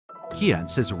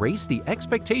KEYENCE has raised the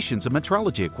expectations of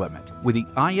metrology equipment with the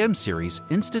IM series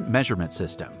Instant Measurement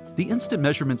System. The Instant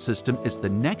Measurement System is the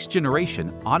next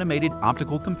generation automated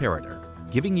optical comparator,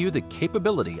 giving you the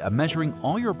capability of measuring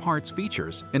all your parts'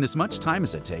 features in as much time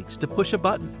as it takes to push a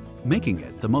button, making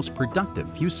it the most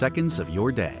productive few seconds of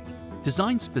your day.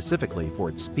 Designed specifically for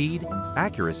its speed,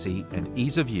 accuracy, and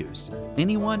ease of use,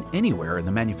 anyone, anywhere in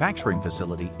the manufacturing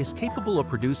facility is capable of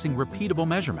producing repeatable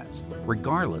measurements,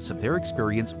 regardless of their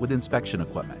experience with inspection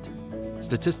equipment.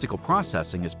 Statistical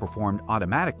processing is performed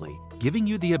automatically, giving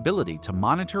you the ability to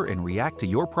monitor and react to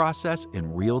your process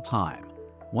in real time.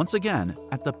 Once again,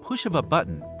 at the push of a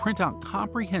button, print out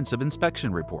comprehensive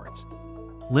inspection reports.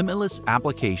 Limitless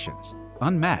applications,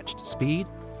 unmatched speed,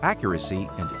 accuracy,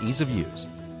 and ease of use.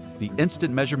 The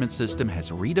Instant Measurement System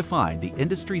has redefined the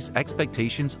industry's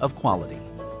expectations of quality.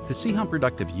 To see how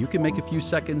productive you can make a few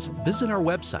seconds, visit our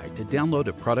website to download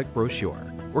a product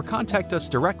brochure or contact us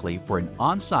directly for an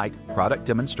on-site product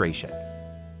demonstration.